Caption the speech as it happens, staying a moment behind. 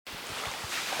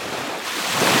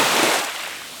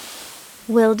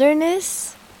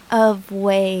Wilderness of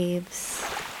Waves.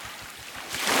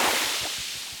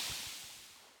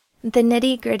 The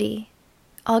Nitty Gritty,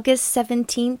 August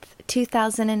 17th,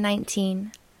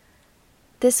 2019.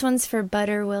 This one's for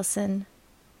Butter Wilson,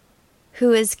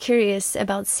 who is curious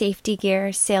about safety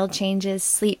gear, sail changes,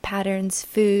 sleep patterns,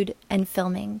 food, and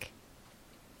filming.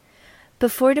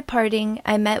 Before departing,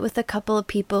 I met with a couple of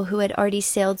people who had already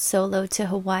sailed solo to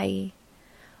Hawaii.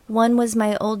 One was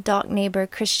my old dock neighbor,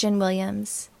 Christian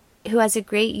Williams, who has a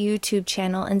great YouTube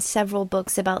channel and several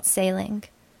books about sailing.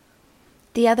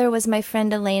 The other was my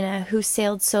friend Elena, who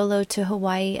sailed solo to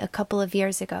Hawaii a couple of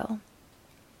years ago.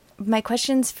 My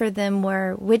questions for them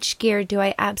were, which gear do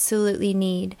I absolutely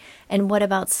need, and what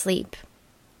about sleep?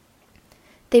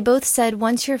 They both said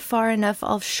once you're far enough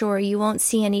offshore you won't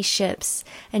see any ships,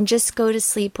 and just go to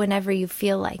sleep whenever you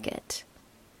feel like it.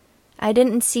 I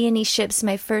didn't see any ships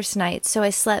my first night, so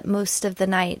I slept most of the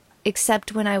night,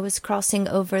 except when I was crossing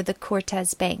over the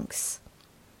Cortez Banks.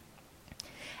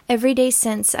 Every day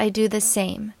since, I do the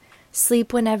same,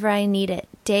 sleep whenever I need it,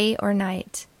 day or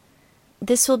night.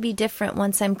 This will be different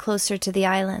once I'm closer to the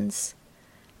islands.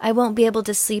 I won't be able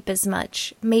to sleep as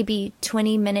much, maybe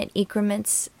 20-minute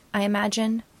increments, I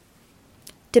imagine.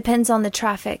 Depends on the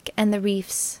traffic and the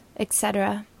reefs,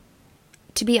 etc.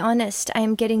 To be honest, I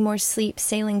am getting more sleep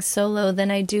sailing solo than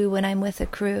I do when I'm with a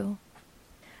crew.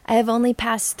 I have only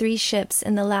passed 3 ships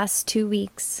in the last 2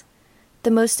 weeks. The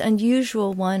most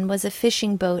unusual one was a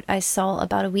fishing boat I saw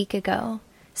about a week ago,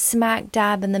 smack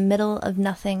dab in the middle of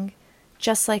nothing,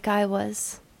 just like I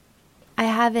was. I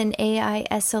have an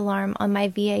AIS alarm on my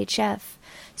VHF,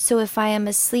 so if I am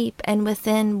asleep and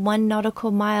within 1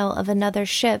 nautical mile of another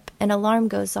ship, an alarm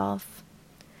goes off.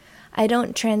 I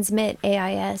don't transmit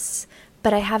AIS,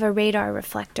 but I have a radar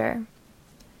reflector.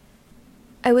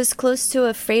 I was close to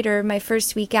a freighter my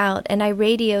first week out, and I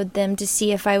radioed them to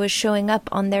see if I was showing up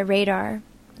on their radar.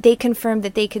 They confirmed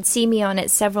that they could see me on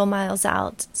it several miles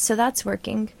out, so that's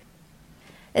working.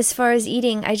 As far as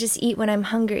eating, I just eat when I'm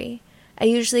hungry. I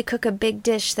usually cook a big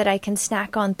dish that I can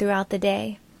snack on throughout the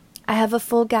day. I have a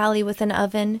full galley with an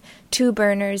oven, 2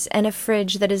 burners, and a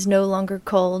fridge that is no longer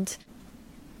cold.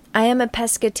 I am a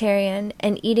pescatarian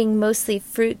and eating mostly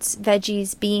fruits,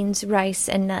 veggies, beans, rice,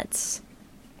 and nuts.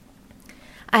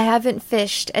 I haven't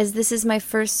fished as this is my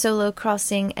first solo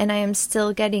crossing and I am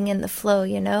still getting in the flow,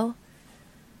 you know?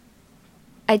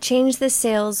 I change the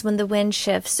sails when the wind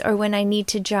shifts or when I need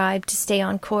to jibe to stay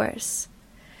on course.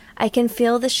 I can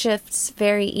feel the shifts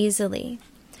very easily.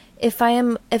 If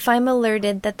I'm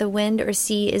alerted that the wind or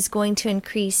sea is going to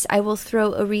increase, I will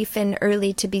throw a reef in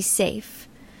early to be safe.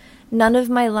 None of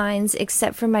my lines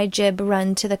except for my jib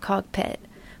run to the cockpit.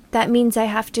 That means I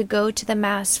have to go to the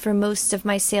mast for most of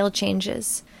my sail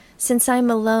changes. Since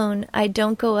I'm alone, I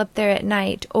don't go up there at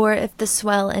night or if the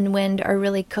swell and wind are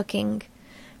really cooking.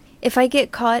 If I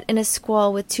get caught in a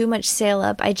squall with too much sail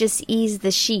up, I just ease the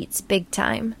sheets big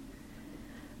time.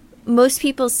 Most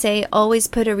people say always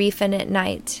put a reef in at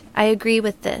night. I agree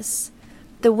with this.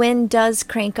 The wind does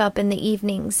crank up in the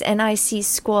evenings and I see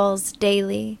squalls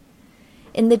daily.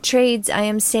 In the trades, I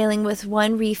am sailing with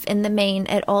 1 reef in the main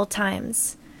at all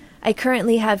times. I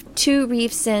currently have 2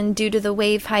 reefs in due to the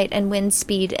wave height and wind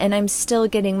speed, and I'm still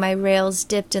getting my rails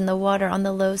dipped in the water on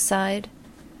the low side.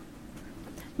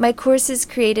 My course is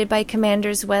created by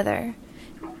Commander's weather.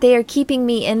 They are keeping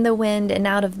me in the wind and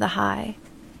out of the high.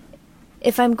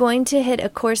 If I'm going to hit a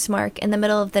course mark in the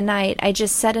middle of the night, I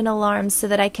just set an alarm so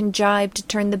that I can jibe to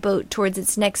turn the boat towards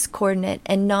its next coordinate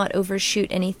and not overshoot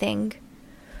anything.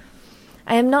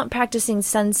 I am not practicing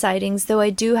sun sightings, though I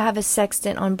do have a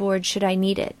sextant on board should I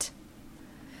need it.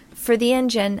 For the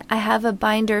engine, I have a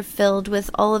binder filled with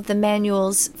all of the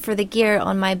manuals for the gear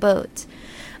on my boat.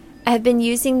 I have been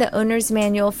using the owner's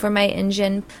manual for my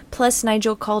engine, plus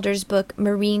Nigel Calder's book,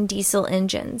 Marine Diesel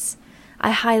Engines. I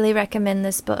highly recommend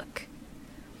this book.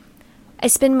 I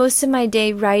spend most of my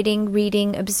day writing,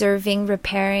 reading, observing,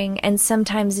 repairing, and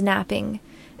sometimes napping,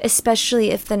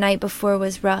 especially if the night before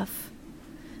was rough.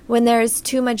 When there is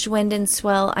too much wind and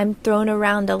swell, I'm thrown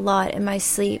around a lot in my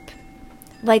sleep.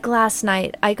 Like last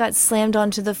night, I got slammed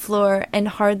onto the floor and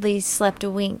hardly slept a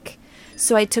wink,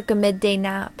 so I took a midday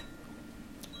nap.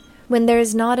 When there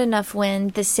is not enough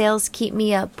wind, the sails keep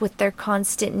me up with their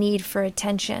constant need for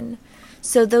attention,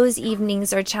 so those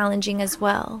evenings are challenging as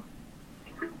well.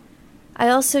 I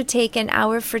also take an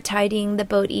hour for tidying the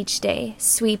boat each day,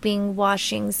 sweeping,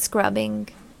 washing, scrubbing.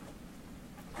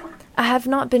 I have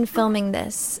not been filming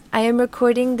this. I am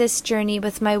recording this journey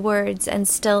with my words and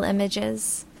still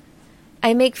images.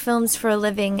 I make films for a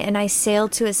living and I sail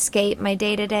to escape my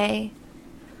day-to-day.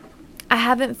 I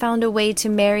haven't found a way to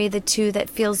marry the two that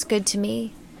feels good to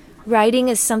me. Writing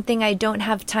is something I don't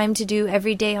have time to do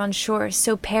every day on shore,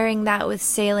 so pairing that with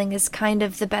sailing is kind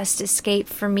of the best escape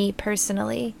for me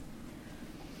personally.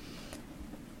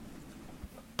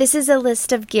 This is a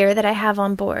list of gear that I have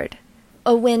on board.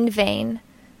 A wind vane,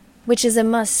 which is a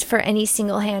must for any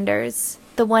single-handers.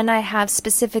 The one I have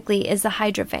specifically is the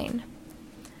Hydra vane.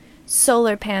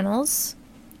 Solar panels,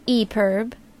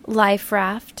 EPIRB, life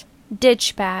raft,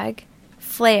 ditch bag,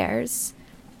 flares,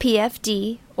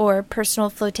 PFD, or personal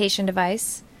flotation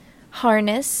device,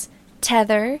 harness,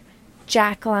 tether,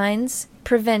 jack lines,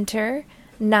 preventer,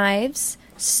 knives.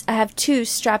 I have 2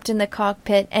 strapped in the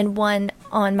cockpit and 1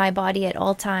 on my body at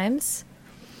all times.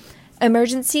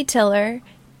 Emergency tiller,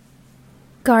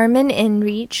 Garmin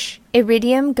InReach,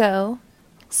 Iridium Go,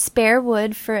 spare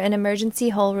wood for an emergency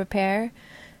hull repair,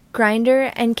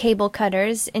 grinder and cable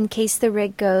cutters in case the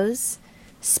rig goes,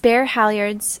 spare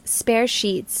halyards, spare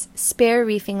sheets, spare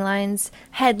reefing lines,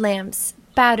 headlamps,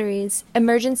 batteries,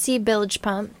 emergency bilge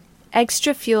pump,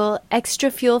 extra fuel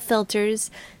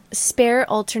filters, spare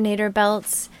alternator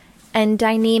belts, and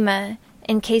Dyneema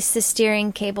in case the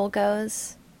steering cable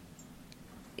goes.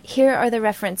 Here are the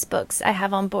reference books I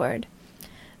have on board.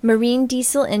 Marine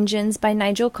Diesel Engines by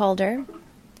Nigel Calder,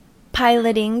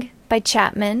 Piloting by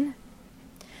Chapman,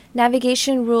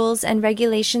 Navigation Rules and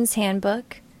Regulations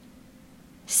Handbook,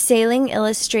 Sailing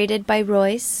Illustrated by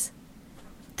Royce,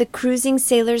 The Cruising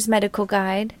Sailor's Medical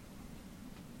Guide,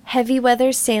 Heavy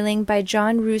Weather Sailing by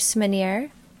John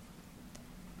Roosmanier,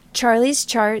 Charlie's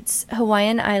Charts,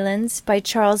 Hawaiian Islands by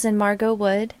Charles and Margot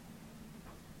Wood,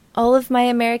 all of my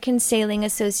American Sailing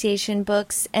Association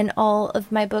books, and all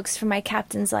of my books for my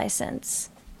captain's license.